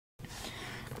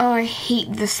Oh, I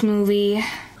hate this movie.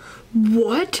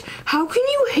 What? How can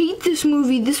you hate this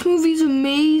movie? This movie's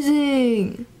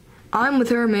amazing. I'm with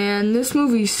her, man. This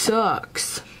movie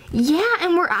sucks. Yeah,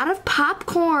 and we're out of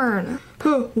popcorn.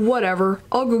 Huh, whatever.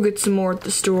 I'll go get some more at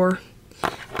the store.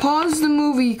 Pause the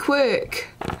movie, quick.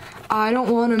 I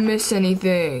don't want to miss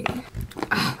anything.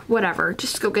 Whatever,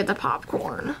 just go get the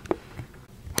popcorn.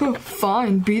 Huh,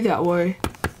 fine, be that way.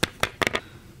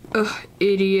 Ugh,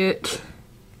 idiot.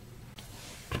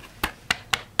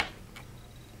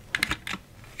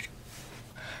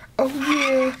 Oh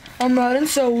yeah, I'm riding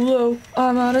solo,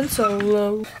 I'm riding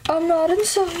solo, I'm riding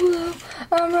solo,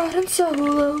 I'm riding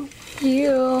solo,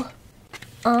 yeah.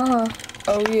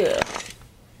 Oh yeah.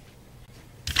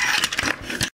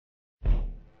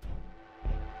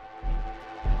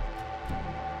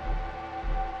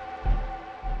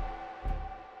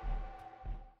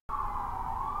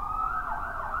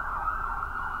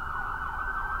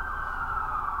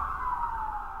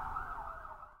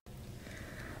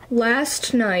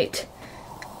 Last night,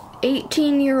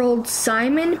 18-year-old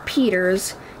Simon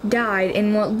Peters died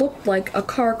in what looked like a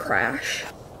car crash.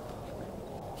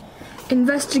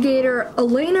 Investigator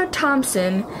Elena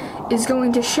Thompson is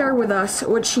going to share with us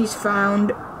what she's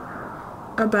found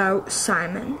about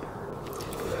Simon.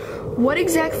 What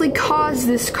exactly caused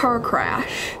this car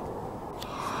crash?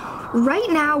 Right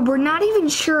now, we're not even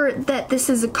sure that this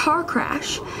is a car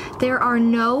crash. There are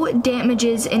no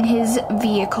damages in his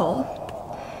vehicle.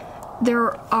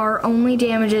 There are only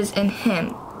damages in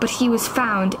him, but he was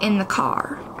found in the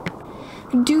car.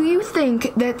 Do you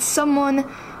think that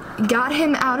someone got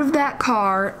him out of that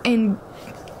car and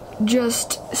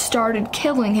just started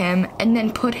killing him and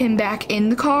then put him back in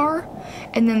the car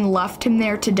and then left him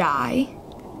there to die?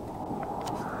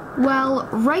 Well,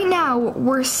 right now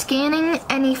we're scanning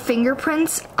any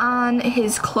fingerprints on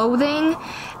his clothing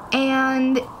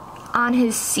and on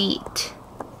his seat.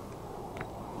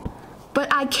 But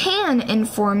I can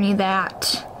inform you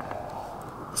that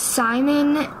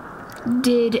Simon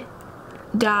did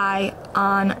die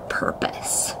on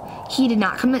purpose. He did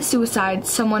not commit suicide.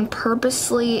 Someone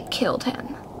purposely killed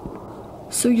him.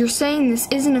 So you're saying this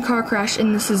isn't a car crash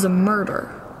and this is a murder?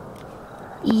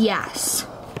 Yes.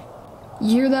 You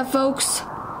hear that, folks?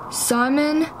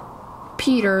 Simon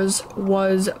Peters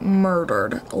was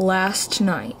murdered last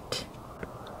night.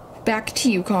 Back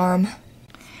to you, Carm.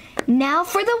 Now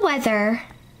for the weather.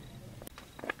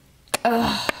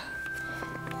 Ugh.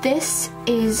 This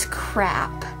is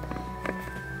crap.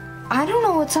 I don't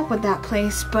know what's up with that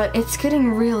place, but it's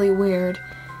getting really weird.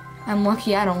 I'm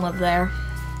lucky I don't live there.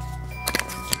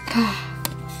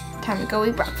 Time to go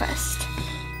eat breakfast.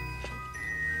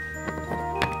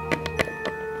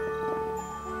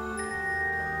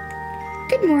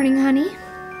 Good morning, honey.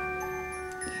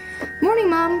 Morning,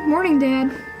 Mom. Morning,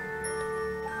 Dad.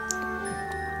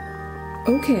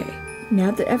 Okay,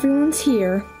 now that everyone's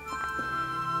here,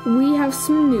 we have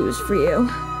some news for you.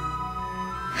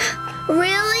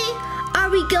 Really? Are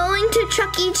we going to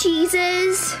Chuck E.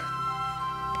 Cheese's?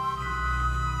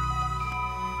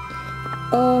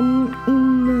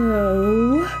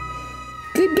 No.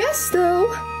 Good guess, though.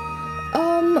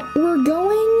 We're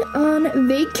going on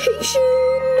vacation.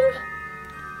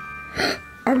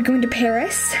 Are we going to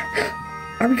Paris?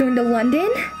 Are we going to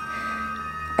London?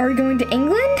 Are we going to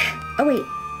England? Oh wait,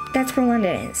 that's where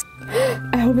London is.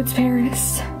 I hope it's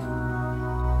Paris.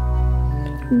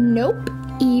 Nope,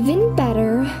 even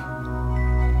better.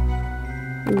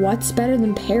 What's better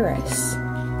than Paris?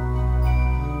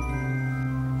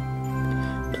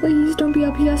 Please don't be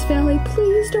LPS Valley.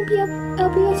 Please don't be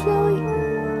LPS Valley.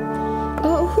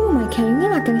 Oh, who am I kidding? They're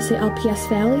not gonna say LPS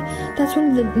Valley. That's one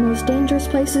of the most dangerous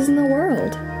places in the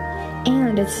world.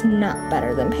 And it's not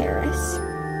better than Paris.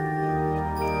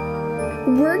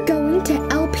 We're going to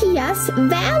LPS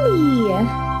Valley.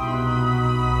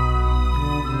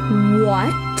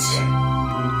 What?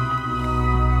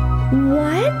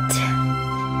 What?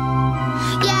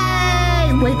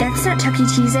 Yay! Wait, that's not Chuck E.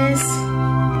 Cheese's.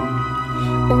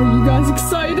 Are you guys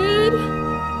excited?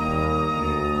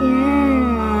 Yeah.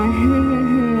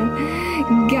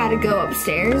 Gotta go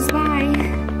upstairs. Bye.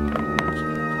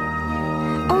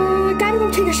 Oh, I gotta go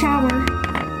take a shower.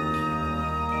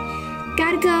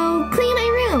 Gotta go clean my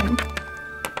room.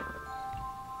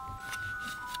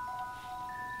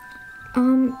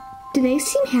 Do they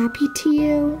seem happy to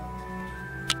you?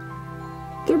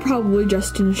 They're probably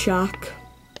just in shock.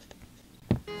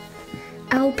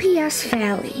 LPS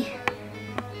Valley.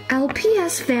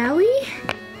 LPS Valley?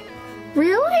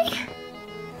 Really?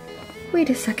 Wait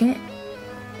a second.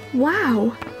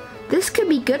 Wow, this could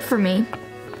be good for me.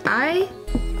 I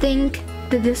think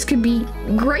that this could be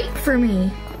great for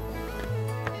me.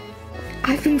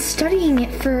 I've been studying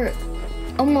it for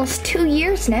almost 2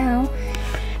 years now,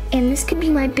 and this could be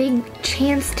my big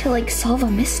chance to like solve a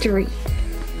mystery.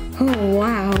 Oh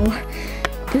wow,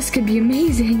 this could be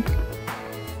amazing.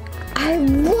 I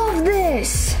love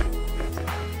this!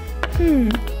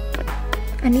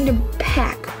 I need a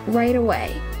pack right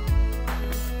away.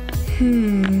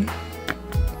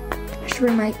 I should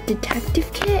bring my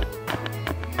detective kit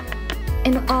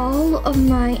and all of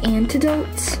my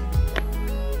antidotes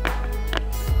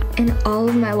and all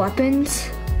of my weapons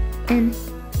and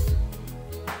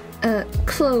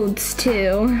clothes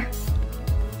too.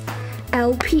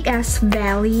 LPS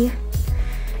Valley.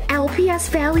 LPS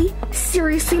Valley?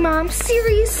 Seriously, Mom?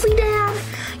 Seriously, Dad?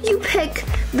 You pick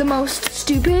the most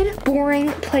stupid,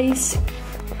 boring place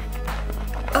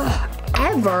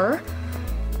ever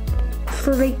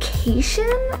for vacation?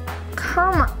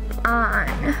 Come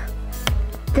on.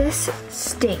 This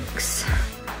stinks.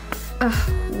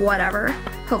 Whatever.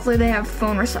 Hopefully they have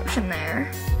phone reception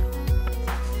there.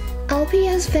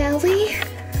 LPS Valley?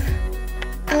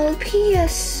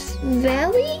 LPS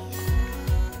Valley?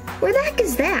 Where the heck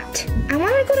is that? I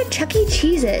want to go to Chuck E.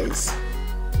 Cheese's.